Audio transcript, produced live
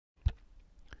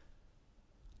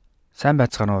Сайн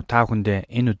байцгаана уу? Та бүхэндээ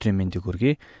энэ өдрийн мэндийг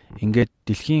хүргэе. Ингээд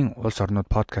Дэлхийн улс орнууд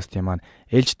подкастын маань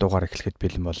ээлж дугаар эхлэхэд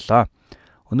бэлэн боллоо.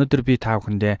 Өнөөдөр би та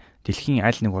бүхэндээ Дэлхийн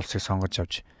аль нэг улсыг сонгож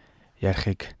авч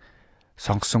ярихыг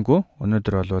сонгосонгүй.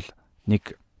 Өнөөдөр бол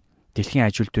нэг Дэлхийн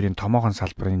ажил дүрийн томоохон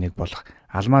салбарын нэг болох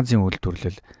Алмазын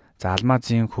үйлдвэрлэл, за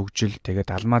Алмазын хөгжил,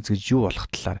 тэгээд Алмаз гэж юу болох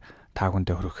талаар та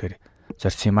бүхэндээ хүргэхээр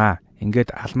зорьсон юм аа.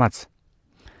 Ингээд Алмаз.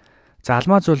 За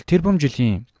Алмаз бол тэрбум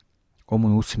жилийн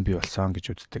өмнө үүссэн бий болсон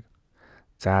гэж үздэг.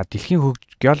 За Дэлхийн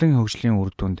геологийн хөгжлийн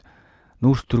үр дүнд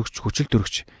нүүрс төрөгч, хүчил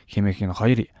төрөгч хэмээх энэ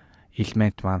хоёр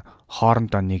элемент маань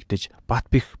хоорондоо нэгдэж бат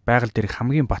бэх байгаль дээрх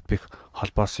хамгийн бат бэх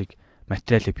холбоосыг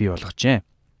материалыг бий болгожээ.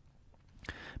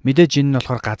 Мэдээж энэ нь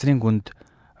болохоор газрын гүнд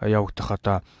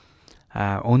явагдах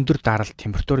өндөр даралт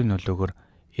температурын нөлөөгөөр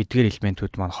эдгээр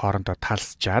элементүүд маань хоорондоо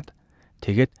талсчаад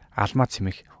тэгээд алмаз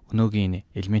хэмээх өнөөгийн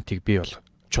элементийг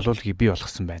чулуулыг бий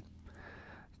болгосон байна.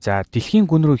 За дэлхийн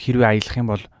гүн рүү хэрвээ аялах юм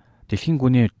бол дэлхийн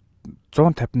гүний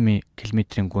 150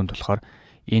 км-ийн гүнд болохоор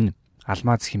энэ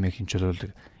алмаз хэмээх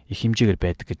чулуулаг их хэмжээгээр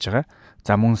байдаг гэж байгаа.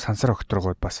 За мөн сансар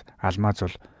огторгууд бас алмаз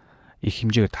бол их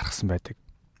хэмжээгээр тархсан байдаг.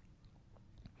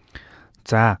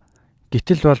 За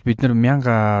гэтэл бол бид нар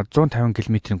 150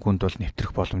 км-ийн гүнд бол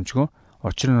нэвтрэх боломжгүй.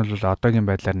 Учир нь бол одоогийн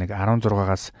байдлаар нэг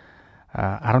 15-аас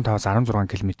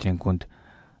 16 км-ийн гүнд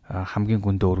хамгийн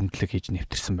гүндээ өргөмжлөг хийж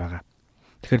нэвтэрсэн байгаа.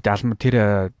 Тэгэхээр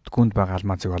тэр гүнд байгаа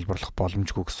алмазыг олборлох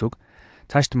боломжгүй гэсэн үг.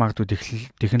 Цаашд магадгүй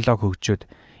технологи хөгжөөд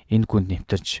энэ гүнд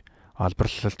нэвтэрч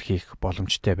олборлолт хийх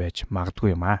боломжтой байж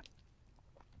магадгүй юм аа.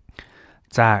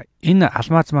 За энэ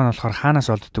алмаз маань болохоор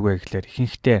хаанаас олддог вэ гэхээр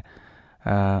ихэнхдээ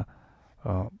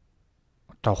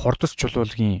хурдас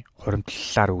чулуулгийн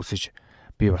хуримтлалаар үүсэж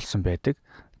бий болсон байдаг.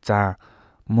 За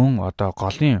мөн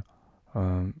голын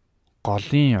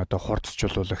хурдас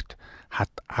чулуулагт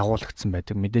агуулагдсан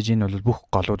байдаг. Мэдээж энэ бол бүх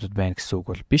голуудад байна гэсэн үг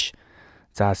бол биш.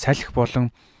 За салхи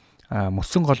болон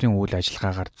мөсөн голын үйл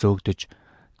ажиллагаагаар зөөгдөж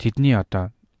тэдний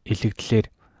илэгдлээр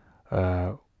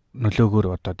нөлөөгөөр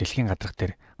дэлхийн гадрах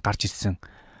дээр гарч ирсэн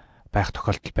байх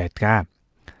тохиолдол байдаг.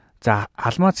 За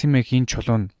алмаз хэмээх энэ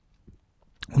чулуу нь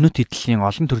үнэт эдлэлийн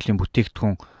олон төрлийн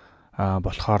бүтээгдэхүүн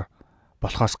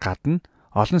болохоос гадна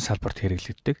олон салбарт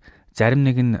хэрэглэгддэг. Зарим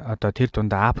нэг нь тэр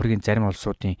дундаа африкийн зарим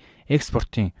улсуудын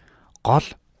экспортын гол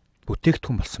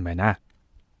бүтээгдэхүүн болсон байна.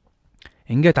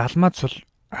 Ингээд алмаз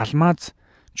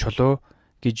чулуу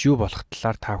гэж юу болох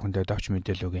талаар та бүхэндээ товч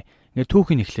мэдээлэл өгье. Ингээд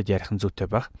түүхийг эхлээд ярих нь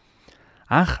зүйтэй байх.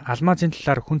 Анх алмазын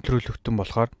талаар хүн төрөлхтөн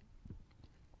болохоор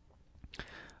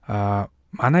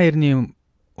манай эртний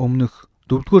өмнөх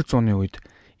 4-р зууны үед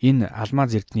энэ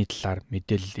алмаз эрдний талаар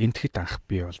мэдээлэл энтгэд анх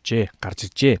бий болжээ, гарч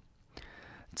иржээ.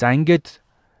 За ингэж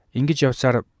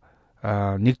явсаар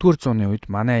 1-р зууны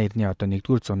үед манай эртний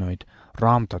 1-р зууны үед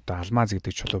Ромд алмаз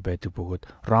гэдэг чулуу байдаг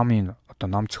бөгөөд Ромын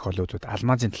ном зохиолуудад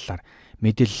алмазын талаар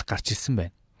мэдээлэл гарч ирсэн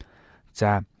байна.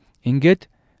 За ингээд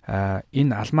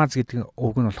энэ алмаз гэдэг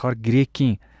үг нь болохоор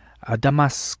грекийн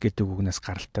адамас гэдэг үгнээс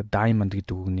гаралтай diamond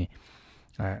гэдэг үгний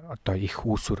их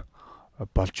үүсвэр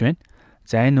болж байна.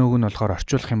 За энэ үг нь болохоор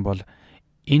орчуулах юм бол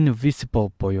invisible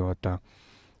буюу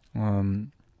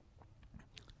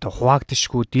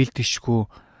хуваагдшгүй, дийлдэшгүй,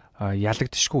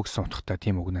 ялагдшгүй гэсэн утгатай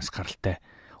тийм үгнээс гаралтай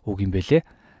үг юм бэлээ.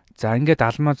 За ингээд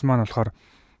алмаз маань болохоор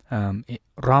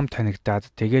Ром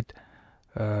танигдаад тэгээд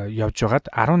явж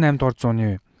байгаад 18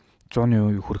 дугаар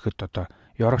зууны үе хүрэхэд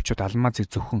Европчууд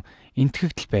алмазыг зөвхөн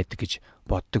энтгэгдэл байдаг гэж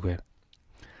боддог байв.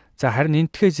 За харин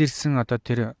энтгэхээс ирсэн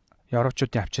тэр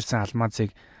Европчуудын авчирсан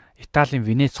алмазыг Италийн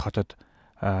Венец хотод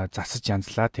засаж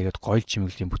янзлаа. Тэгээд гоёл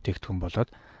чимэглэлийн бүтээгдэхүүн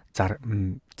болоод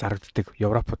зарагддаг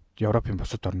Европын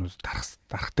бусад орнуудад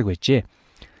дарахдаг байжээ.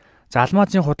 За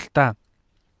алмазын худалдаа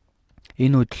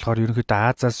энэ үед болохоор ерөнхийдөө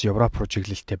Азиас Европ руу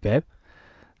чиглэлтэй байв.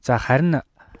 За харин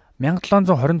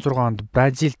 1726 онд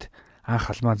Бразилд анх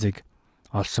алмазыг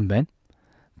олсон байна.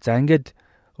 За ингээд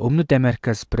Өмнөд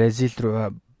Америкийн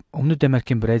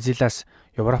Бразилаас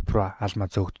Европ руу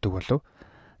алмаз зөөгддөг болов.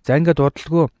 За ингээд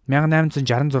удалгүй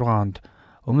 1866 онд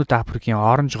Өмнөд Африкийн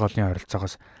оранж голын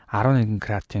ойролцоогоос 11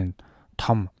 каратын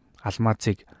том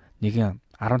алмазыг нэгэн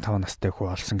 15 настай хүү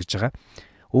олсон гэж байгаа.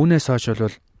 Үүнээс хойш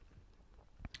бол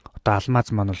алмаз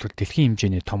маань бол дэлхийн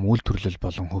хэмжээний том үйлдвэрлэл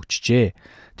болон хөгжижээ.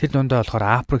 Тэр дундаа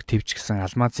болохоор Африк твчгсэн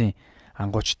алмазын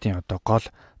ангуучдын гол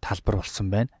талбар болсон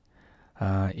байна.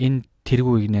 Энэ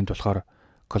тэргүй игнэнд болохоор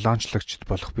колоничлогчд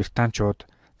болох британчууд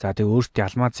тэгээ өөрсдийн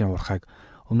алмазын уурхайг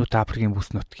Өмнөд Африкийн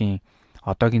бүс нутгийн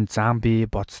одоогийн Замби,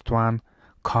 Ботсван,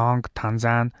 Конго,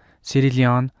 Танзани,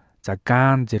 Сирилеон,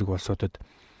 Ган зэрэг улсуудад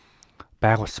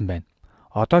байгуулсан байна.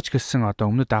 Одоо ч гэсэн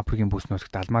Өмнөд Африкийн бүс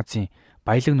нутагт алмазын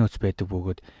баялаг нөөц байдаг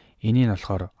бөгөөд энийг нь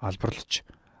болохоор олборлож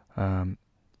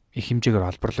их хэмжээгээр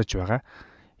олборлож байгаа.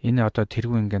 Энэ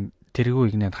тэргүй ингээд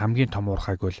тэргүй игнэнд хамгийн том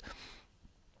уурхайг бол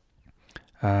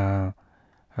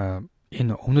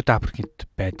энэ өмнөд Африкт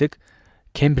байдаг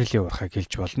Кемберлийн уурхайг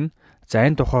хэлж болно. За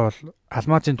энэ тухай бол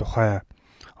алмазын тухай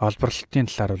олборлолтын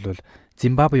талаар бол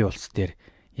Зимбабwe улс дээр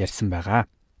ярьсан байгаа.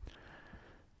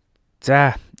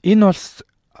 За энэ улс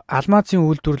алмазын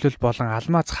үйлдвэрлэл болон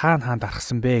алмаз хаана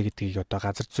тархсан бэ гэдгийг одоо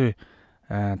газар зүй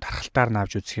тархалтаар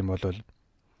навж үзэх юм бол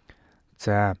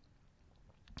за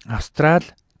Австрали,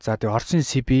 за тэгээ Оросын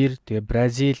Сибирь, тэгээ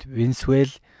Бразил, Венесуэл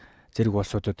зэрэг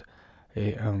улсуудад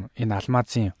энэ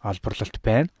алмазын олборлолт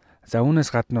байна. За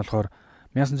үүнээс гадна болохоор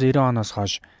 1990 оноос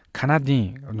хойш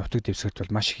Канадын нутаг дэвсгэрт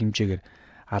бол маш их хэмжээгээр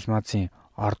алмазын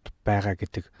орд байгаа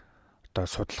гэдэг одоо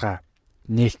судалгаа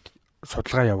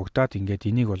явагдаад ингээд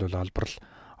энийг бол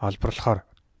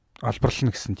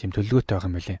олборлно гэсэн тийм төлөвлөгөөтэй байгаа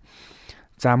юм байна.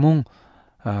 За мөн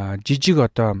жижиг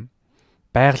одоо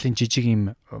байгалийн жижиг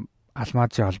юм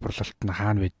алмазын олборлолт нь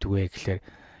хаана байдг вэ гэхээр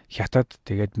Хятад,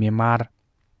 тэгээд Мьянмар,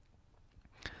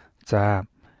 за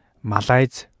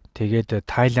Малайз, тэгээд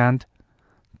Тайланд,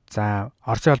 за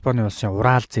Оросын холбооны улсын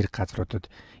Урал зэрэг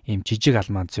газруудад ийм жижиг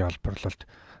алмазын олборлолт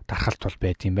дархалт бол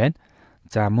байд юм байна.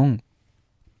 За мөн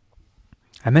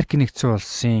Америкийн нэгдсэн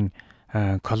улсын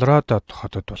Колорадод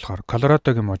хотод болохоор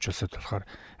Колорадогийн муж улсад болохоор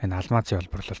энэ алмазын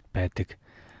олборлолт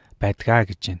байдгаа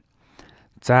гэж байна.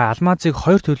 За алмазыг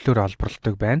хоёр төрлөөр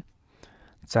олборлдог байна.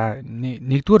 За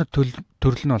нэгдүгээр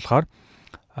төрөл нь болохоор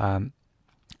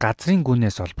газрын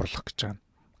гүнээс олборлох гэж байгаа.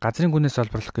 Газрын гүнээс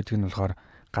олборлох гэдэг нь болохоор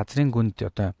газрын гүнд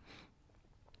одоо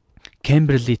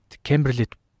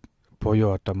Кемберлит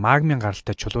буюу одоо магмын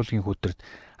гаралтай чулуугийн хөдөрт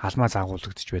алмаз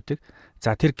агуулагдж байдаг.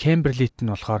 За тэр Кемберлит нь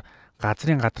болохоор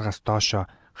газрын гадаргаас доошо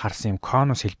харсан юм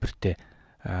конус хэлбэртэй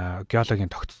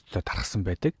геологийн тогтцолтой тархсан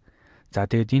байдаг. За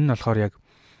тэгээд энэ нь болохоор яг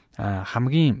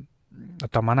хамгийн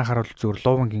одоо манай харуул зүгээр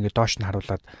луванг ингээд доош нь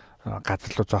харуулад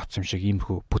газар руу зооцсон юм шиг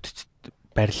иймэрхүү бүтц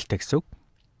барилттай гэсэн үг.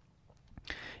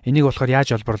 Энийг болохоор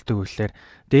яаж олборлдог вэ гэхээр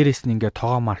дээрээс нь ингээд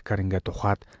тогоо маркаар ингээд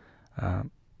ухаад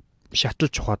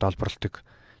шаталж ухаад олборлдог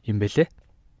юм бэлээ.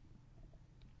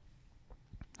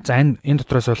 За энэ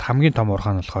дотроос бол хамгийн том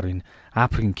уурхай нь болохоор энэ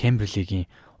Африкийн Кемберлигийн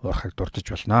уурхайг дурдж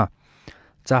болно.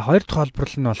 За хоёр дахь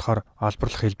олборлол нь болохоор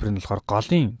олборлох хэлбэр нь болохоор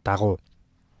голын дагуу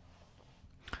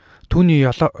түүний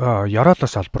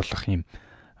ёроолоос олборлох юм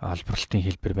олборлолтын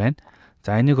хэлбэр байна.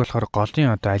 За энийг болохоор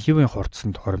голын одоо оливын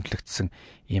хурцсанд хоримтлагдсан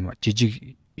ийм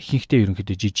жижиг ихэнхдээ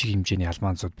ерөнхийдөө жижиг хэмжээний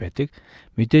алмазууд байдаг.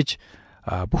 Мэдээж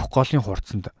бүх голын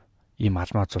хурцсанд ийм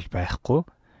алмаз бол байхгүй.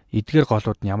 Эдгээр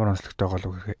голууд нь ямар онцлогтой гол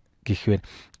гэхээр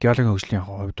геологийн хөгжлийн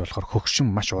хувьд болохоор хөгшин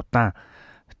маш удаан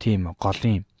тийм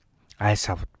голын айс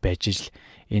авд байж ижил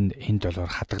энд бол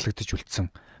хадгалагдаж үлдсэн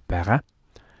байгаа.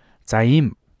 За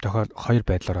ийм хоёр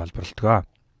байдлаар олборлдог.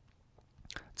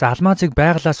 За алмазыг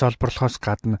байгалаас олборлохоос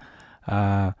гадна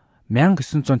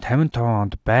 1955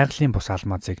 онд байгалийн бус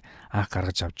алмазыг анх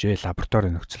гаргаж авчээ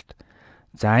лабораторийн нөхцөлд.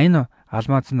 За энэ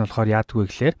алмаз нь болохоор яадгүй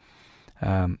гэхээр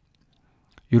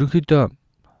ерөнхийдөө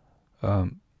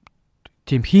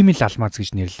тийм хиймэл алмаз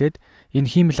гэж нэрлээд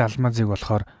энэ хиймэл алмазыг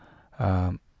болохоор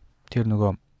тэр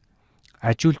нөгөө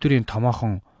аж үйлдвэрийн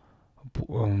томоохон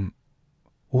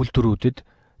үйлдвэрүүдэд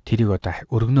тэрийг одоо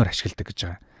өргөнөөр ашигладаг гэж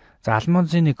байгаа. За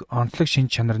алмазын нэг онцлог шинж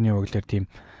чанарны үгээр тийм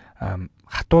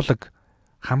хатуулаг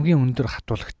хамгийн өндөр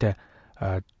хатуулагтай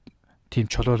тийм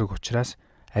чулуулаг учраас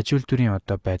аж үйлдвэрийн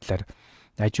одоо байдлаар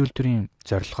аж үйлдвэрийн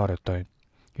зорилгоор одоо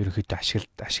ерөнхийдөө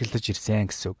ашиглаж ирсэн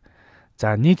гэсэн үг.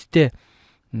 За нийтдээ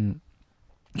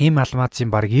ийм алмазын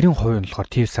баг 90% нь болохоор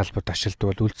ТV салбарт ашигладаг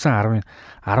бол үлдсэн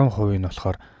 10% нь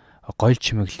болохоор гоёл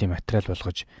чимэглэлийн материал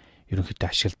болгож ерөнхийдөө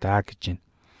ашигладаг гэж байна.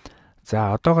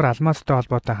 За одоогоор алмазтай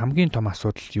холбоотой хамгийн том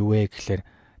асуудал юу вэ гэхээр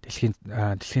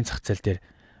дэлхийн зах зээл дээр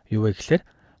юу вэ гэхээр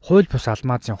хууль бус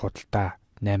алмазын худалдаа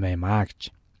 8 юм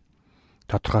гэж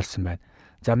тодорхойлсон байна.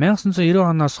 За 1990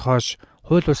 оноос хойш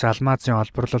хууль бус алмазын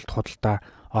олборлолт худалдаа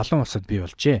олон улсад бий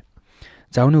болжээ.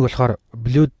 За үүнийг болохоор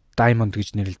Blue Diamond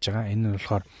гэж нэрлэж байгаа. Энэ нь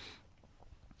болохоор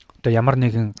одоо ямар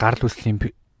нэгэн гарал үүслийн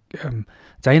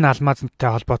за энэ алмазтай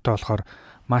холбоотой болохоор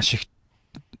маш их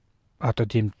одоо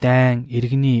тийм дайн,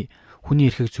 иргэний хүний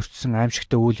эрхийг зөрчсөн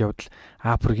аимшигтай үйл явдал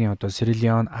Африкийн одоо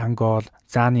Сирилион, Ангол,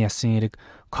 Зааны ясын эрэг,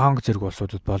 Конго зэрэг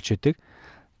улсуудад болж идэг.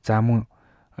 За мөн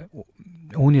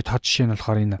үүний тод жишээ нь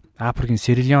болохоор энэ Африкийн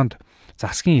Сирилионд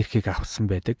засгийн эрхийг авсан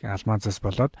байдаг алмазаас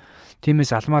болоод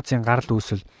тиймээс алмазын гарал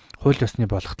үүсэл хууль ёсны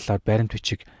болох талаар баримт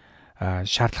бичиг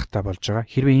шаардлагатай болж байгаа.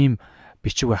 Хэрвээ ийм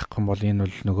бичиг байхгүй бол энэ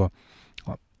бол нөгөө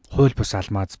хууль бус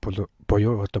алмаз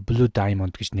буюу одоо Blue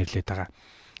Diamond гэж нэрлэдэг байгаа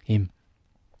ийм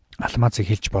алмазыг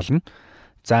хэлж болно.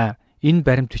 За энэ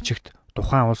баримт бичигт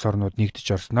тухайн улс орнууд нэгдэж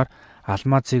орсноор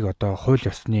алмазыг одоо хууль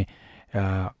ёсны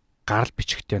гарал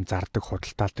бичгтээ зардаг,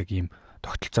 худалдаалдаг ийм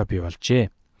тогтолцоо бий болжээ.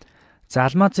 За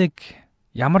алмазыг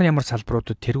ямар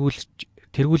салбаруудад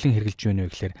тэргүүлэн хэрэглэж байна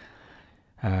вэ гэхээр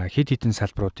хэд хэдэн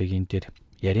салбаруудыг энэ дээр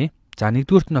ярив. За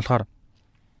нэгдүгüүрт нь болохоор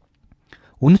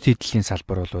үнэт эдлэлийн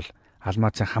салбар бол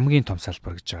алмазын хамгийн том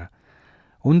салбар гэж байгаа.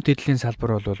 Үнэт эдлэлийн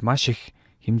салбар бол маш их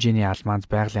хэмжээний алмаз,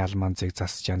 байгалийн алмазыг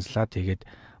засаж янзлаа. Тэгээд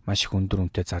маш их өндөр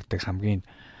үнэтэй зардаг хамгийн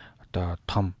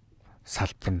том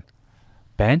салбар нь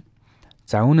байна.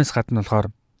 За үүнээс гадна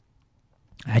болохоор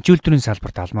аж үйлдвэрийн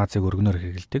салбарт алмазыг өргөнөөр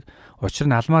хэрэглэдэг. Учир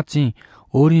нь алмазын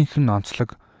өөрийнх нь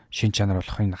онцлог шин чанар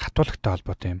болохын хатуулагтай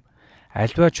холбоотой юм.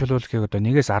 Альва чулуулыг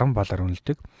 1-10 балаар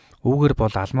үнэлдэг. Үүгээр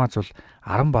бол алмаз бол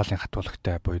 10 балын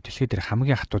хатуулагтай буюу дэлхийд дээрх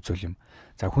хамгийн хатуу зүйл юм.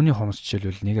 За хүний хумс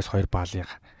жишээлбэл 1-2 балын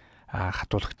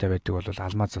хатуулагтай байдаг бол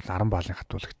алмаз бол 10 балын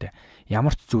хатуулагтай.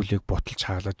 Ямар ч зүйлийг буталж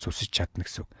хагалж зүсэж чадна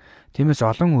гэсэн үг. Тиймээс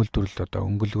олон үйлдвэрлэл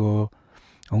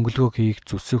өнгөлгөө хийх,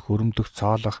 зүсэх, өрөмдөх,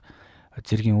 цоолох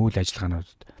зэргийн үйл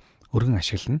ажиллагаануудад өргөн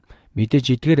ашиглана.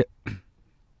 Мэдээж эдгээр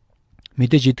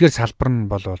салбар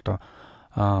нь бол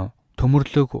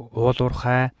төмөрлөг, уул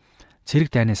уурхай,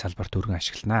 цэрэг дайны салбарт өргөн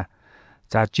ашиглана.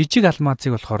 За жижиг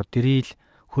алмазыг болохоор дэрил,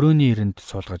 хөрөөний ирэнд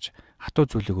суулгаж хатуу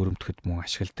зүйлийг өрөмтөхөд мөн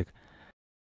ашигладаг.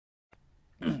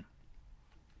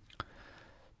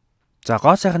 За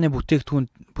гоо сайхны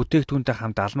бүтээгдэхүүнтэй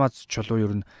хамт алмаз чулуу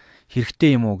ер нь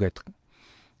хэрэгтэй юм уу гэдэг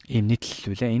ийм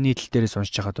нийтлэл үлээ. Энэ нийтлэл дээрээс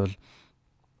уншиж хахад бол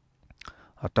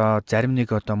зарим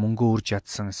нэг мөнгө үрж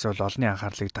ядсан эсвэл олонний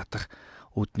анхаарлыг татах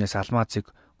үүднээс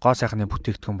алмазыг гоо сайхны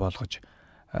бүтээгдэхүүн болгож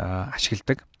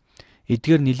ашигладаг.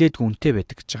 Эдгээр нилээдгүй үнэтэй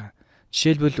байдаг гэж байгаа.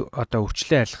 Жишээлбэл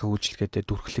өвчлөө арилгах үйлчлэгээдээ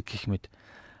дүрхлэг гэх мэт.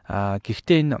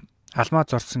 Гэхдээ энэ алмаз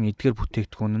орсон эдгээр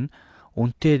бүтээгдэхүүн нь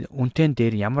үнэтэй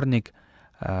дээр ямар нэг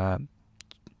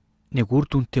үр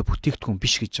дүнтэй бүтээгдэхүүн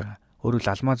биш гэж байгаа. Өөрөөр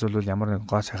алмаз бол ямар нэг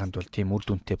гоо сайханд бол тийм үр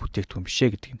дүнтэй бүтээгдэхүүн биш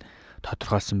ээ гэдгийг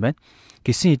тодорхойлсон байна.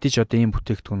 Гэсэн хэдиж ийм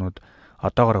бүтээгдэхүүнүүд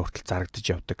одоогоор хүртэл зарагдаж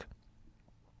явдаг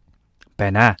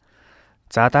байна.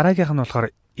 За дараагийнх нь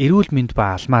болохоор эрүүл мэнд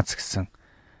ба алмаз гэсэн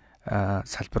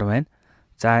салбар байна.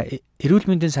 За эрүүл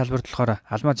мэндийн салбарт болохоор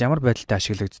алмаз ямар байдалтай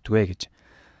ашиглагддаг вэ гэж.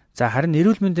 За харин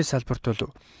эрүүл мэндийн салбарт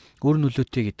бол үр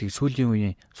нөлөөтэй гэдгийг сүүлийн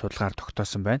үеийн судалгаар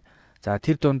тогтоосон байна. За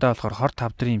тэр дундаа болохоор хор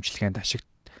тавдрын эмчилгээнд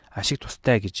ашиг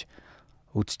тустай гэж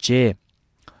үзжээ.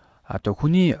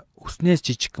 Хүний өснөөс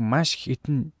жижиг маш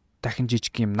хитэн дахин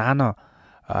жижиг юм нано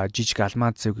жижиг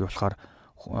алмазыг болохоор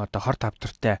хор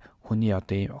тавдартай хүний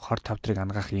хор тавдрыг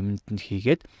ангаах эмэнд нь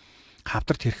хийгээд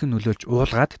хавдарт хэрхэн нөлөөлж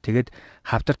уулгаад тэгээд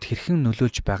хавдарт хэрхэн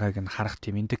нөлөөлж байгааг нь харах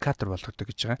тийм индикатор болгодог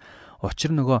гэж байгаа.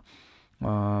 Учир нь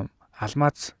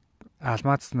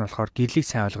алмаз нь болохоор гэрлийг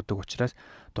сайн ойлгодог учраас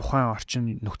тухайн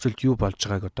орчин нөхцөлд юу болж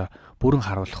байгааг бүрэн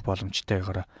харуулах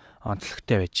боломжтойгоор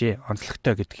онцлогтой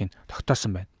гэдгийг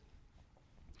тогтоосон байна.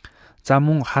 За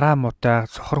мөн хараа муутай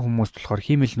сохор хүмүүст болохоор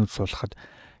хиймэл нүд суулгахад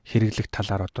хэрэглэх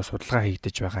талаар судалгаа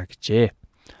хийгдэж байгаа гэжээ.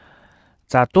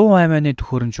 За дуу аймааны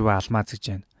төхөөрөмж ба алмаз гэж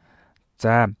байна.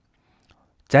 За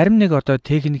зарим нэг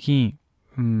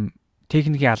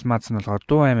техникийн алмаз нь болохоор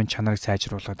дуу аймын чанарыг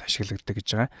сайжруулахад ашиглагддаг гэж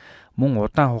байгаа. Мөн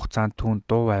удаан хугацаанд түүнд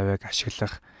дуу авийг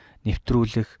ашиглах,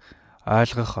 нэвтрүүлэх,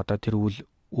 ойлгох тэр үйл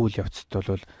явцад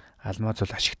бол алмаз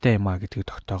бол ашигтай юм а гэдгийг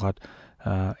тогтоогоод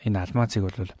энэ алмазыг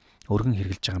бол өргөн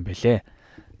хэрэглэж байгаа юм байлээ.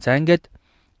 За ингээд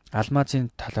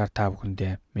алмазын талаар та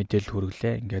бүхэндээ мэдээлэл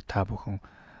хүргэлээ. Ингээд та бүхэн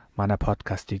манай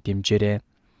подкастыг дэмжээрэй,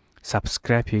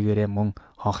 subscribe хийгээрэй, мөн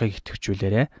хонхыг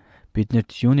идэвхжүүлээрэй.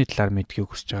 Биднэрт юуны талаар мэдхийг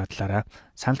хүсэж байгаа талаараа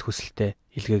санал хүсэлтээ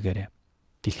илгээгээрэй.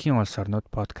 Дэлхийн улс орнууд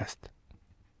подкаст